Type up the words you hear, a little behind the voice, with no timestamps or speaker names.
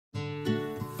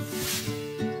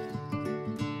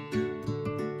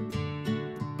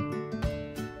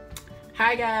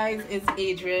Hi guys, it's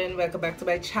Adrian. Welcome back to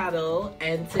my channel,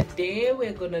 and today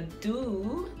we're gonna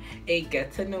do a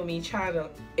get to know me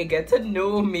channel. A get to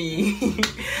know me.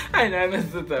 I know I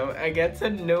messed it up. A get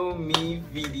to know me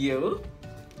video.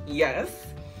 Yes.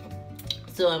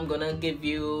 So I'm gonna give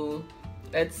you,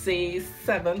 let's say,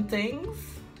 7 things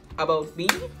about me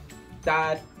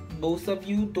that most of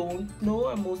you don't know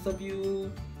and most of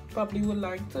you probably would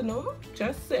like to know.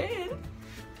 Just saying.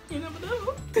 You never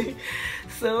know.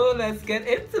 So let's get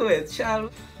into it, shall we?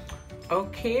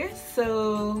 Okay,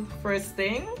 so first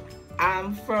thing,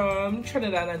 I'm from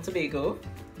Trinidad and Tobago.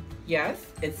 Yes,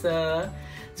 it's a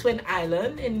twin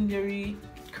island in the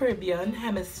Caribbean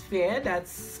hemisphere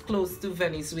that's close to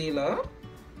Venezuela.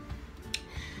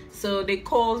 So they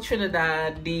call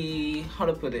Trinidad the, how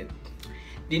to put it,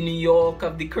 the New York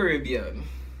of the Caribbean.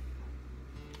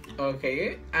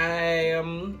 Okay,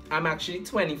 I'm actually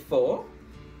 24.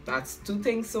 That's 2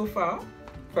 things so far.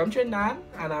 From Trinidad,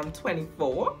 and I'm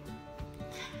 24.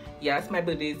 Yes, my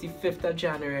birthday is the 5th of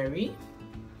January.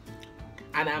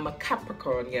 And I'm a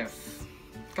Capricorn, yes.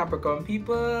 Capricorn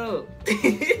people.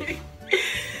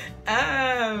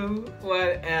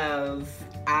 What else?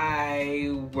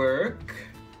 I work.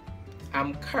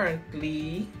 I'm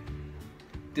currently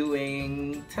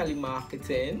doing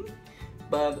telemarketing,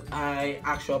 but my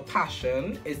actual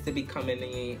passion is to becoming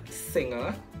a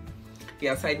singer.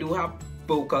 Yes, I do have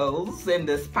vocals in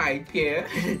this pipe here.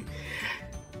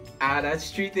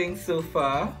 That's 3 things so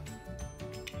far.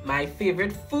 My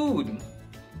favorite food.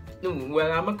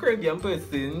 Well, I'm a Caribbean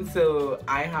person, so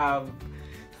I have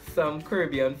some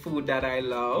Caribbean food that I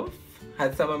love,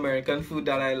 and some American food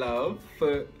that I love.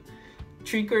 3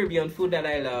 Caribbean food that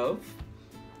I love: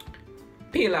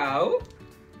 pilau,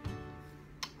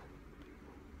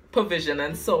 provision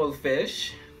and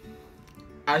saltfish.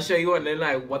 I'll show you one,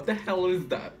 like, what the hell is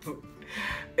that?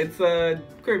 It's a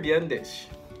Caribbean dish.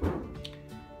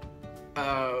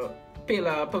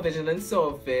 Pilau, provision and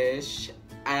saltfish,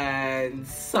 and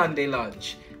Sunday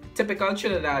lunch. Typical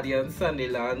Trinidadian Sunday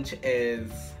lunch is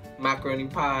macaroni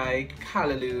pie,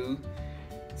 callaloo,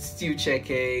 stew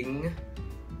chicken,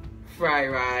 fried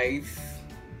rice,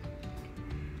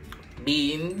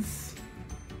 beans.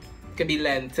 It could be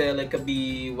lentil, it could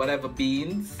be whatever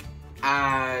beans,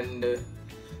 and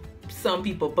some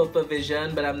people put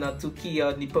provision, but I'm not too keen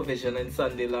on the provision and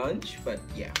Sunday lunch. But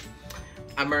yeah,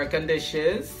 American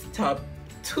dishes, top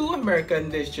 2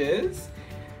 American dishes: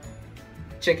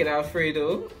 chicken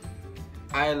Alfredo.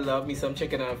 I love me some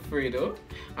chicken Alfredo,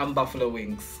 and buffalo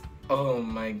wings. Oh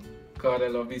my god, I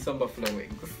love me some buffalo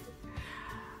wings.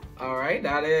 All right,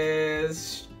 that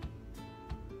is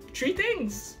 3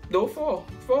 things. No, 4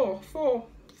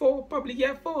 probably.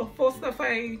 Yeah, 4 stuff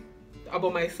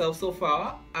about myself so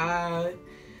far.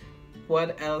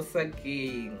 What else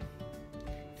again?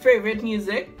 Favorite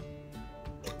music,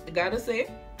 I gotta say,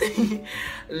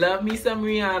 love me some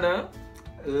Rihanna.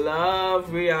 Love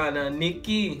Rihanna.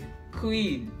 Nicki,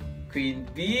 Queen B,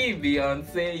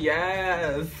 Beyonce,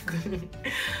 yes.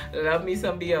 Love me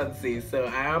some Beyonce. So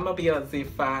I am a Beyonce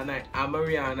fan, I am a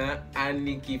Rihanna and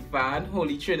Nicki fan,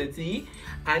 Holy Trinity.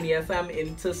 And yes, I'm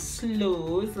into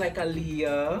slows like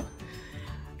Aaliyah,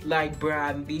 like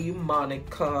Brandy,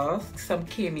 Monica, some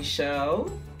K Michelle.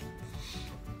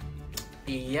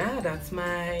 Yeah, that's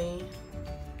my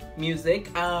music.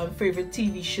 Favorite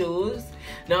TV shows.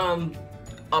 Now I'm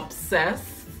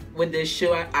obsessed with this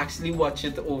show. I actually watch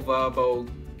it over about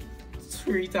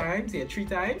 3 times. Yeah, 3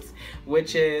 times,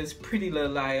 which is Pretty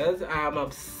Little Liars. I'm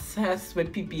obsessed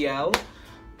with PPL.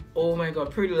 Oh my god,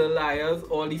 Pretty Little Liars.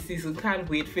 All these seasons, can't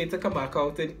wait for it to come back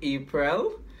out in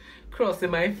April.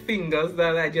 Crossing my fingers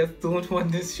that I just don't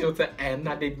want this show to end,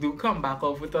 that they do come back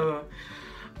off with a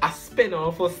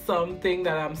spin-off or something,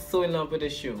 that I'm so in love with the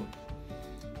show.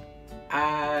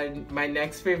 And my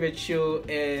next favorite show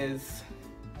is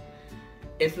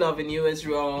If Loving You Is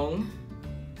Wrong.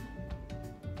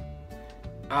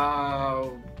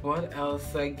 What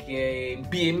else again?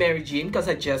 Being Mary Jane, because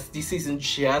this season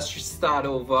just started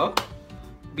over.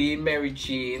 Being Mary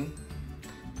Jane.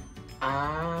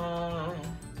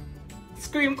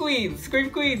 Scream Queens,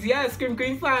 yeah, Scream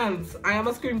Queen fans. I am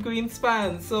a Scream Queens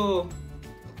fan, so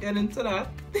get into that.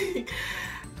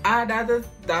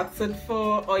 That's it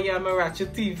for Oyama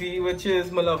Ratchet TV, which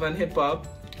is my love and hip hop.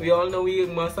 We all know we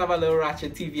must have a little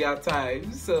Ratchet TV at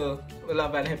times, so we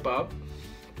love and hip hop.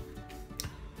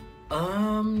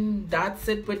 That's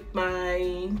it with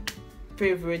my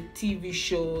favorite TV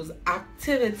shows.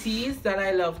 Activities that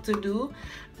I love to do.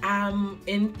 I'm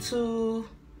into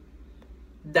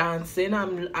Dancing,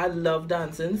 I love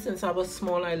dancing. Since I was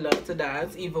small, I love to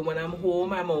dance. Even when I'm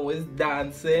home, I'm always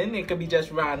dancing. It could be just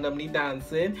randomly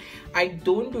dancing. I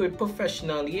don't do it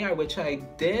professionally. I wish I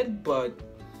did, but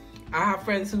I have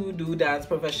friends who do dance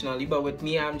professionally. But with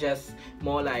me, I'm just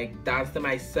more like dance to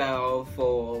myself,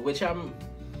 or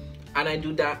and I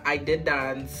do that. I did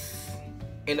dance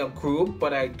in a group,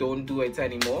 but I don't do it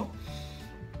anymore.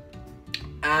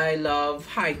 I love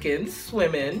hiking,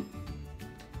 swimming,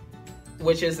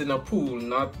 which is in a pool,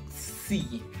 not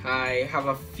sea. I have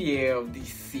a fear of the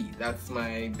sea. That's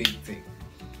my big thing.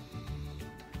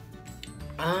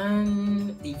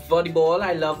 And volleyball,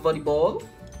 I love volleyball.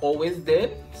 Always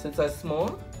did since I was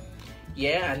small.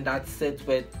 Yeah, and that's it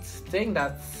with thing.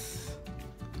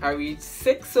 I reached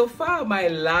 6 so far. My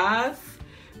last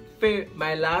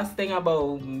thing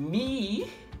about me,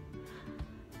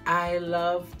 I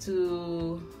love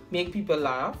to make people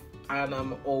laugh, and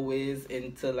I'm always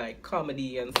into like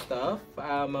comedy and stuff.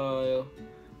 I'm a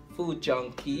food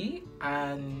junkie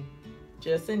and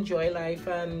just enjoy life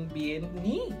and being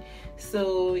me.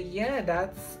 So yeah,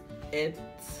 that's it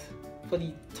for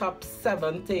the top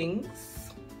 7 things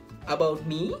about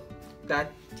me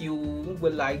that you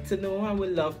would like to know and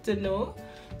would love to know.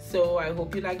 So I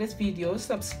hope you like this video.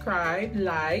 Subscribe,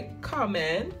 like,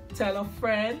 comment, tell a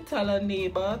friend, tell a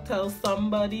neighbor, tell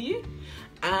somebody,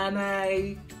 and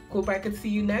I hope I can see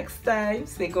you next time.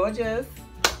 Stay gorgeous.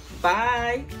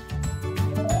 Bye.